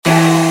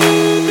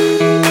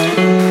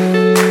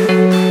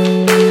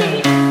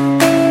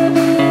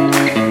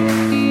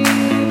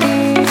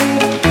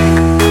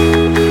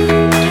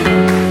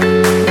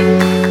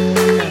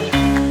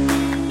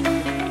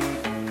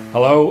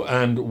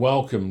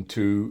welcome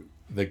to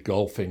The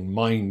Golfing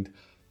Mind,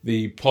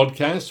 the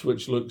podcast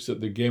which looks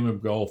at the game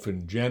of golf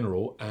in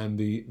general and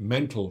the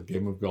mental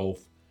game of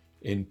golf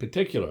in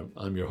particular.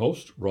 I'm your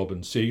host,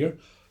 Robin Seeger.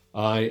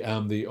 I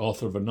am the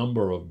author of a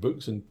number of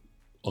books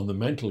on the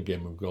mental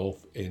game of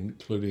golf,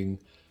 including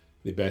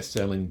the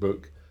best-selling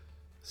book,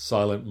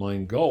 Silent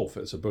Mind Golf.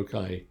 It's a book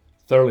I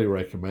thoroughly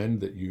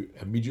recommend that you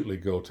immediately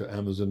go to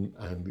Amazon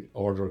and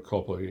order a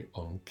copy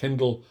on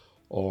Kindle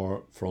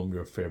or from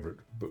your favorite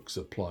book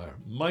supplier.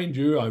 Mind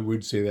you, I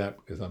would say that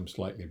because I'm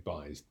slightly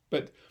biased.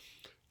 But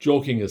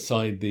joking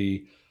aside,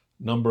 the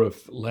number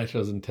of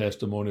letters and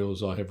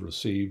testimonials I have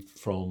received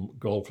from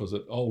golfers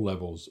at all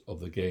levels of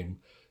the game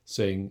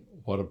saying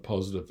what a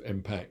positive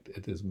impact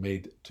it has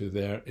made to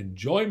their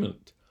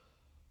enjoyment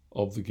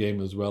of the game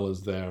as well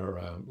as their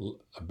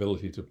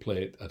ability to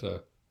play it at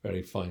a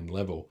very fine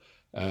level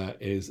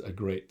is a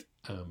great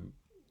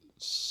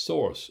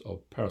source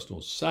of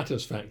personal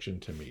satisfaction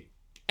to me.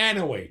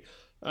 Anyway,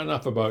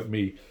 enough about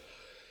me.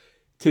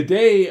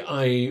 Today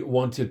I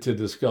wanted to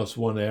discuss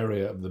one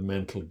area of the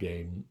mental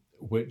game,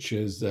 which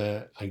is,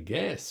 I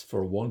guess,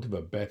 for want of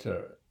a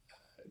better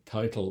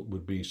title,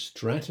 would be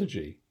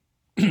strategy.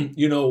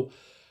 You know,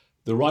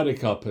 the Ryder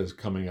Cup is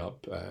coming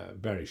up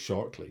very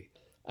shortly,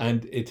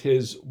 and it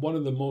is one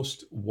of the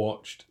most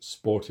watched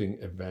sporting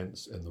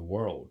events in the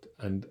world.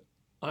 And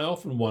I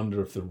often wonder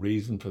if the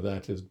reason for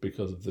that is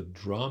because of the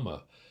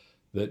drama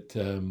that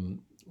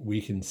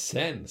we can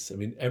sense. I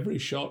mean, every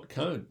shot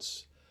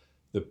counts.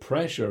 The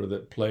pressure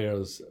that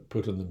players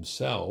put on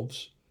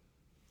themselves,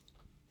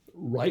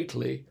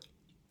 rightly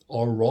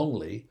or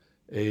wrongly,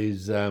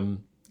 is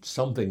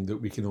something that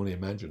we can only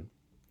imagine.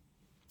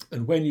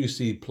 And when you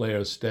see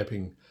players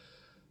stepping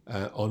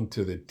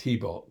onto the tee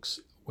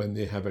box when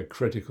they have a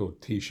critical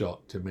tee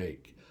shot to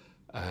make,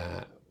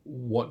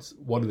 what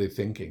are they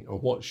thinking, or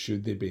what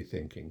should they be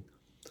thinking?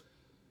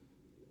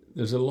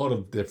 There's a lot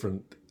of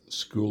different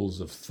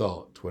schools of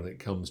thought when it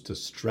comes to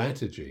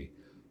strategy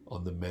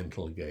on the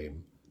mental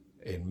game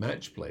in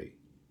match play.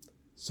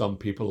 Some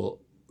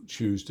people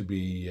choose to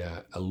be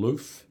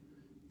aloof,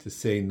 to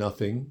say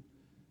nothing,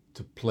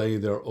 to play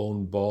their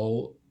own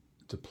ball,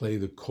 to play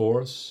the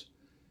course,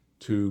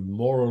 to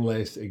more or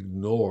less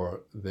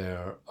ignore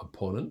their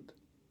opponent.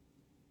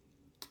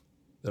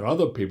 There are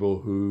other people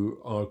who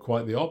are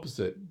quite the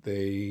opposite.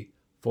 They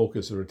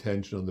focus their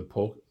attention on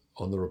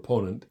their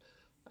opponent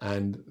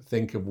and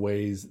think of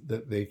ways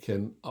that they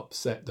can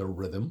upset their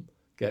rhythm,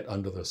 get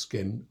under their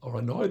skin, or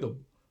annoy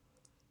them.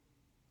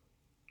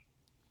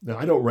 Now,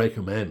 I don't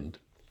recommend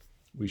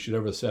we should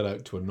ever set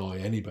out to annoy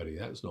anybody.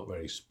 That's not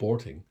very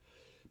sporting.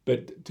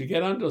 But to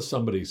get under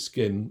somebody's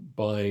skin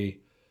by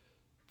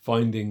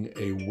finding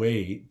a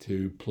way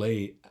to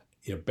play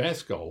your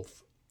best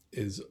golf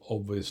is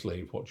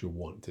obviously what you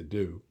want to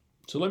do.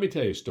 So let me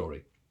tell you a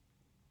story.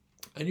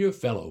 I knew a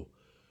fellow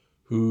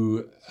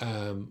who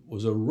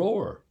was a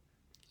rower,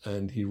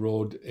 and he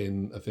rowed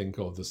in a thing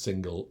called the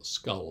Single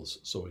Sculls.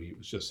 So it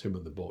was just him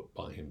on the boat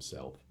by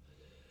himself.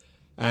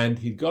 And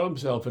he got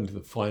himself into the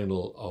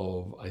final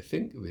of, I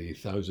think, the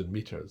 1,000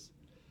 meters.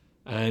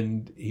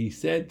 And he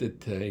said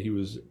that he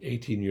was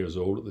 18 years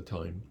old at the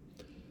time,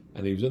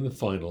 and he was in the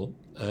final,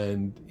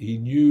 and he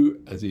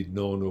knew, as he'd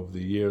known over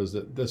the years,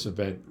 that this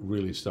event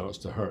really starts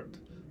to hurt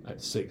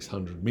at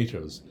 600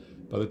 meters.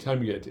 By the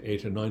time you get to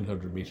 800 or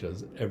 900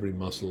 meters, every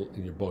muscle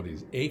in your body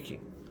is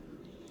aching.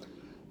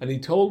 And he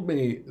told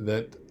me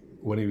that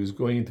when he was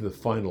going into the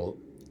final,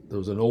 there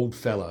was an old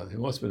fella, who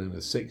must have been in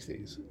his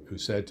 60s, who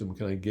said to him,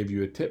 "Can I give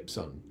you a tip,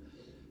 son?"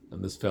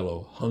 And this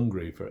fellow,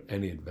 hungry for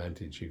any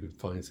advantage he could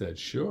find, said,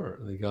 "Sure."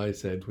 And the guy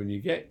said, "When you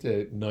get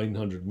to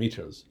 900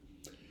 meters,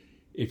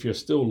 if you're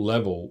still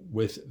level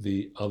with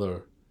the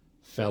other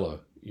fella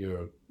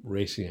you're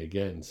racing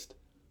against,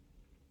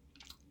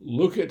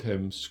 look at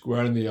him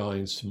square in the eye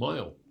and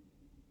smile,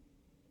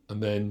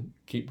 and then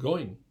keep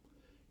going."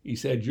 He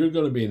said, "You're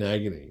going to be in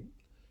agony.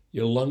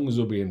 Your lungs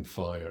will be in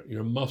fire.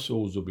 Your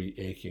muscles will be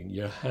aching.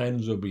 Your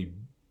hands will be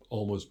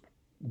almost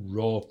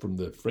raw from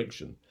the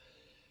friction."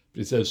 But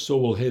he says, so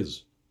will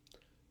his.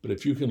 But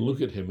if you can look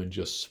at him and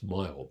just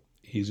smile,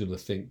 he's going to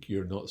think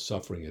you're not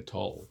suffering at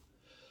all.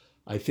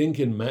 I think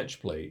in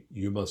match play,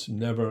 you must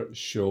never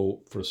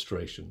show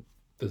frustration.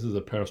 This is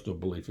a personal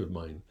belief of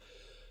mine.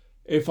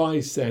 If I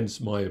sense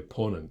my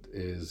opponent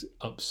is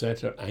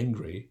upset or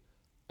angry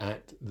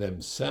at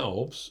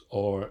themselves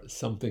or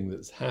something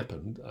that's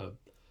happened,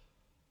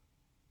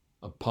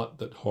 a putt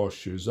that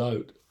horseshoes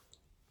out,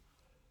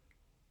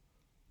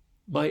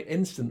 my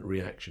instant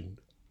reaction,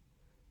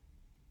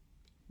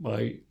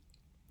 sorry,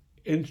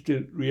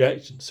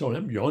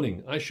 I'm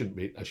yawning. I should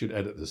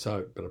edit this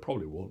out, but I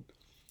probably won't.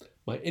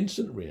 My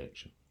instant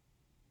reaction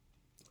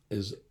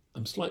is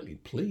I'm slightly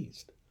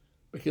pleased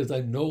because I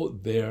know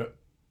they're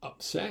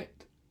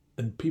upset,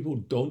 and people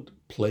don't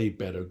play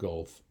better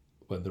golf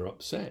when they're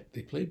upset.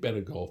 They play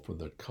better golf when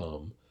they're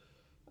calm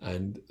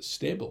and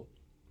stable.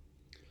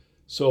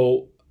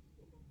 So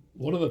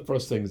one of the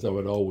first things I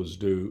would always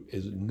do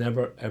is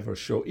never ever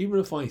show, even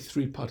if I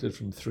three putted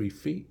from 3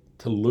 feet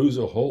to lose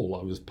a hole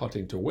I was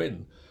putting to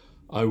win,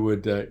 I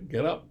would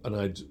get up and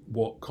I'd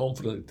walk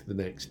confidently to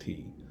the next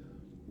tee.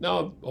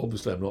 Now,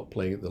 obviously, I'm not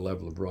playing at the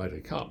level of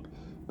Ryder Cup,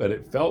 but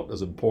it felt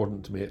as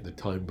important to me at the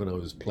time when I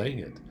was playing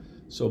it.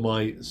 So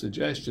my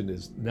suggestion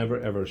is never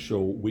ever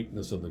show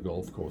weakness on the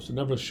golf course, and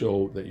never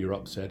show that you're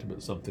upset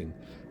about something,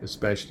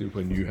 especially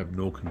when you have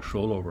no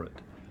control over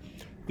it.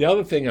 The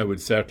other thing I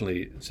would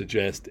certainly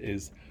suggest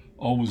is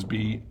always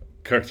be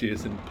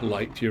courteous and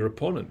polite to your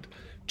opponent.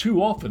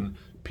 Too often,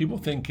 people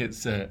think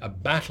it's a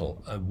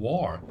battle, a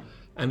war,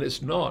 and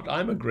it's not.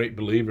 I'm a great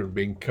believer in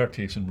being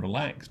courteous and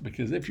relaxed,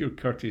 because if you're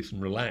courteous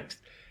and relaxed,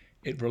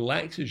 it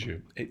relaxes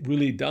you. It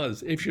really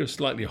does. If you're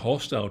slightly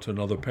hostile to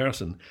another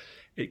person,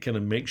 it kind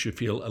of makes you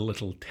feel a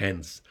little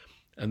tense.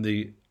 And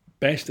the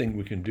best thing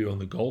we can do on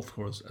the golf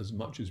course, as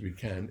much as we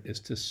can, is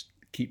to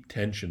keep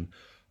tension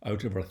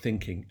out of our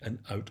thinking and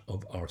out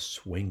of our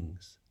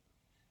swings.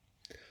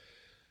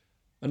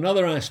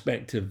 Another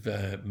aspect of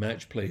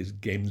match play is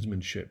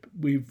gamesmanship.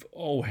 We've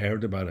all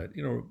heard about it.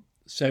 You know,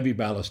 Seve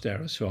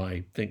Ballesteros, who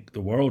I think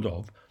the world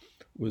of,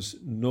 was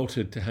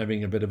noted to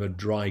having a bit of a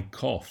dry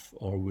cough,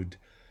 or would,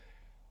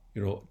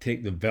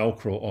 take the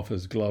Velcro off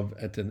his glove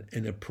at an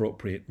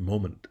inappropriate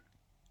moment.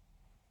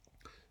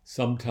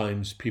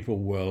 Sometimes people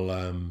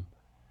will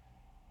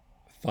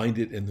find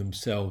it in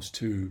themselves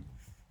to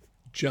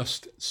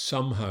just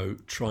somehow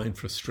try and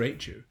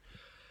frustrate you.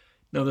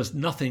 Now, there's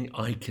nothing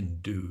I can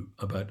do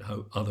about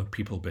how other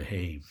people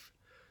behave.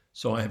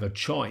 So I have a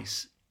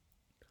choice.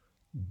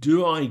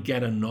 Do I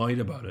get annoyed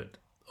about it,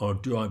 or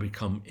do I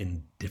become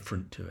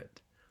indifferent to it?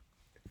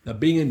 Now,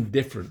 being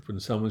indifferent when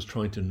someone's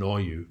trying to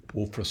annoy you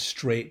will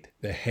frustrate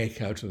the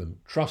heck out of them.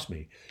 Trust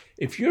me,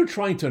 if you're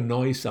trying to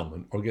annoy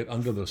someone or get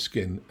under their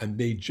skin and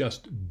they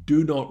just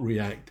do not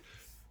react,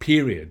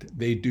 period,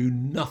 they do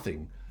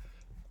nothing,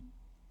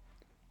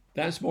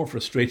 that's more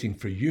frustrating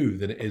for you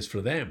than it is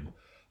for them.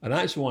 And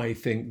that's why I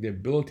think the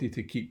ability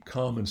to keep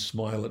calm and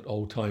smile at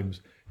all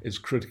times is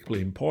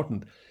critically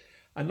important.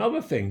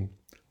 Another thing,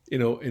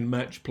 in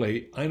match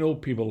play, I know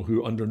people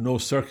who under no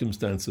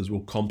circumstances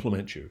will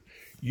compliment you.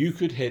 You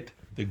could hit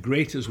the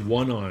greatest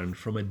one iron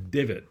from a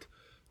divot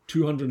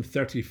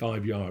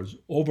 235 yards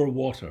over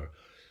water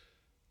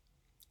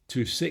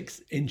to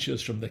 6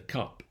 inches from the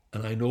cup.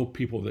 And I know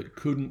people that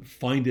couldn't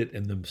find it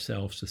in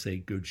themselves to say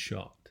good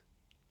shot.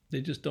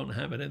 They just don't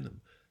have it in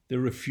them. They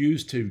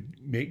refuse to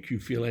make you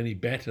feel any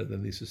better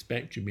than they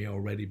suspect you may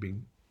already be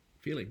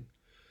feeling.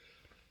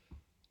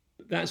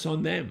 But that's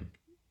on them.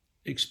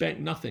 Expect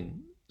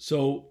nothing.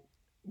 So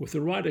with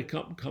the Ryder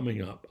Cup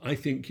coming up, I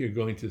think you're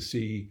going to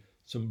see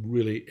some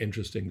really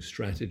interesting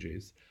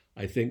strategies.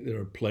 I think there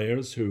are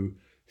players who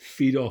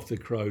feed off the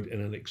crowd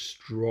in an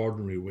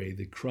extraordinary way.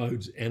 The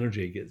crowd's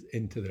energy gets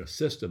into their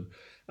system.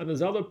 And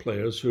there's other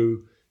players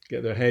who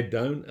get their head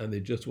down and they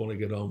just want to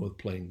get on with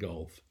playing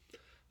golf.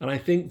 And I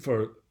think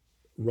for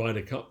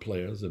Ryder Cup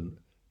players, and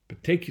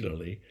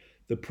particularly,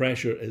 the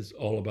pressure is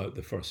all about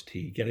the first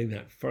tee. Getting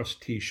that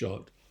first tee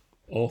shot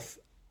off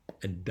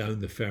and down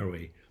the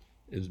fairway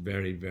is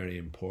very, very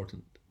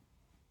important.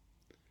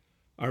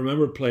 I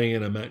remember playing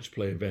in a match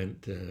play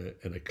event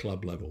at a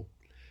club level,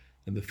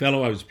 and the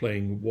fellow I was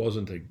playing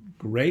wasn't a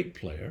great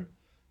player,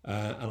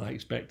 and I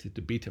expected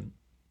to beat him.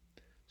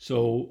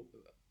 So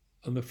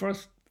on the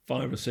first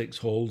 5 or 6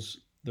 holes,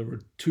 there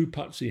were 2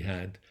 putts he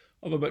had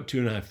of about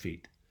 2.5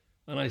 feet.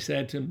 And I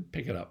said to him,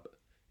 pick it up.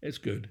 It's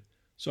good.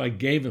 So I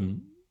gave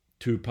him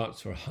 2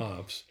 putts for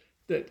halves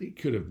that he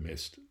could have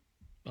missed.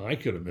 I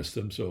could have missed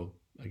them, so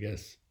I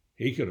guess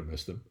he could have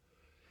missed them.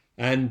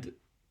 And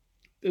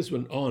this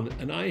went on,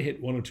 and I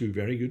hit 1 or 2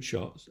 very good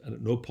shots, and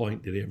at no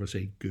point did he ever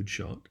say good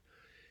shot.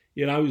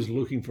 Yet I was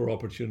looking for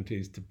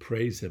opportunities to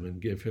praise him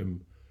and give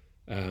him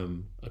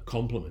a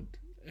compliment,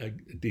 a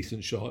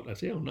decent shot. I'd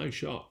say, oh, nice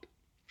shot.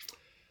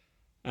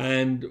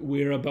 And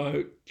we're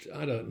about,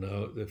 I don't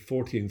know, the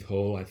 14th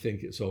hole. I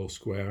think it's all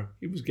square.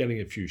 He was getting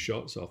a few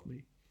shots off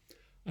me.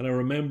 And I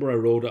remember I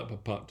rolled up a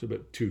putt to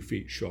about 2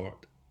 feet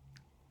short.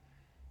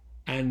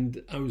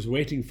 And I was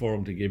waiting for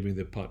him to give me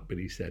the putt, but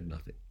he said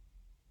nothing.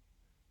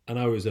 And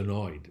I was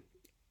annoyed.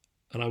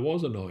 And I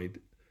was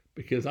annoyed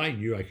because I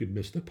knew I could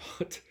miss the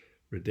putt.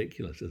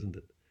 Ridiculous, isn't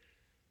it?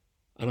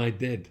 And I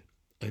did.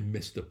 I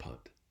missed the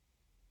putt.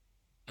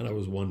 And I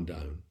was 1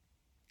 down.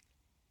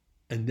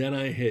 And then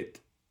I hit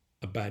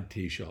a bad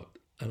tee shot,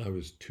 and I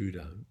was 2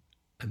 down.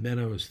 And then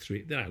I was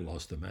 3. Then I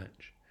lost the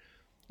match.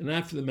 And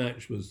after the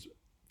match was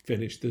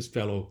finished, this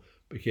fellow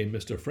became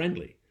Mr.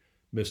 Friendly.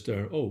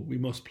 Mr. Oh, we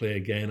must play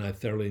again. I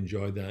thoroughly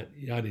enjoyed that.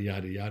 Yada,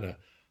 yada, yada.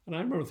 And I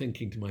remember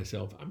thinking to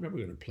myself, I'm never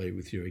going to play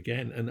with you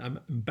again. And I'm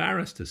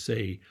embarrassed to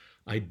say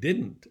I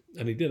didn't.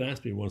 And he did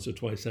ask me once or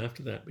twice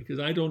after that, because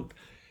I don't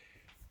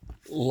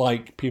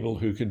like people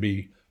who can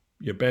be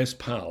your best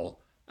pal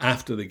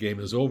after the game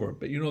is over.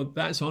 But,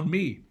 that's on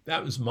me.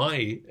 That was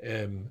my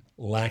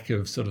lack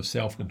of sort of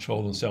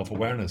self-control and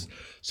self-awareness.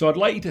 So I'd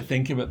like you to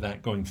think about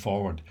that going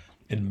forward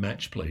in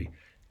match play.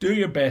 Do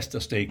your best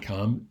to stay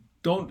calm.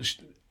 Don't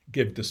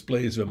give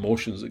displays of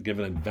emotions that give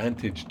an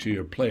advantage to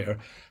your player,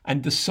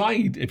 and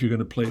decide if you're going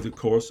to play the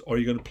course or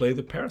you're going to play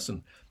the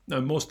person.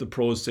 Now, most of the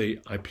pros say,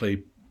 I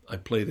I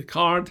play the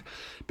card.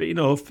 But,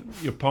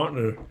 if your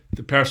partner,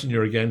 the person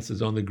you're against,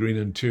 is on the green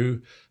and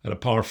 2 at a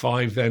par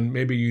 5, then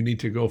maybe you need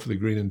to go for the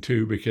green and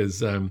 2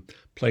 because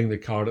playing the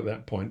card at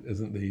that point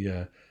isn't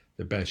the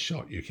best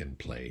shot you can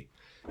play.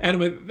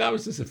 Anyway, that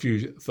was just a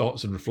few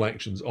thoughts and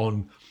reflections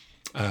on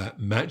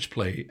match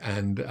play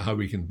and how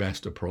we can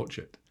best approach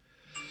it.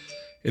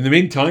 In the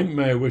meantime,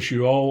 I wish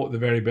you all the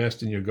very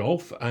best in your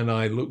golf, and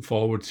I look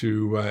forward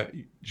to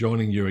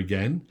joining you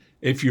again.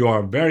 If you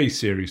are very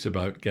serious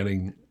about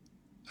getting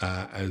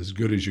as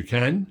good as you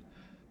can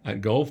at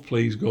golf,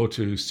 please go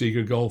to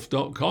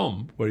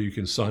seegergolf.com, where you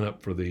can sign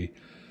up for the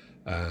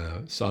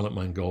Silent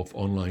Mind Golf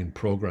online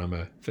program,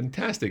 a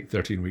fantastic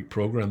 13-week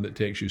program that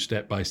takes you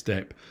step by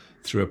step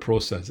through a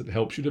process that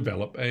helps you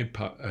develop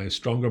a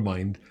stronger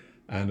mind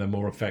and a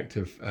more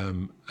effective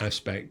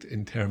aspect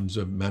in terms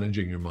of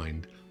managing your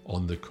mind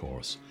on the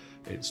course.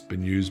 It's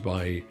been used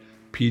by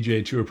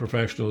PGA Tour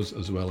professionals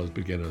as well as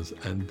beginners,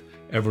 and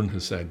everyone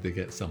has said they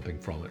get something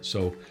from it.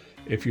 So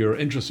if you're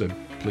interested,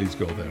 please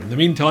go there. In the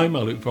meantime,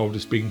 I look forward to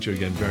speaking to you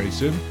again very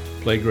soon.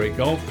 Play great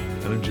golf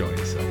and enjoy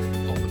yourself.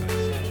 All the best.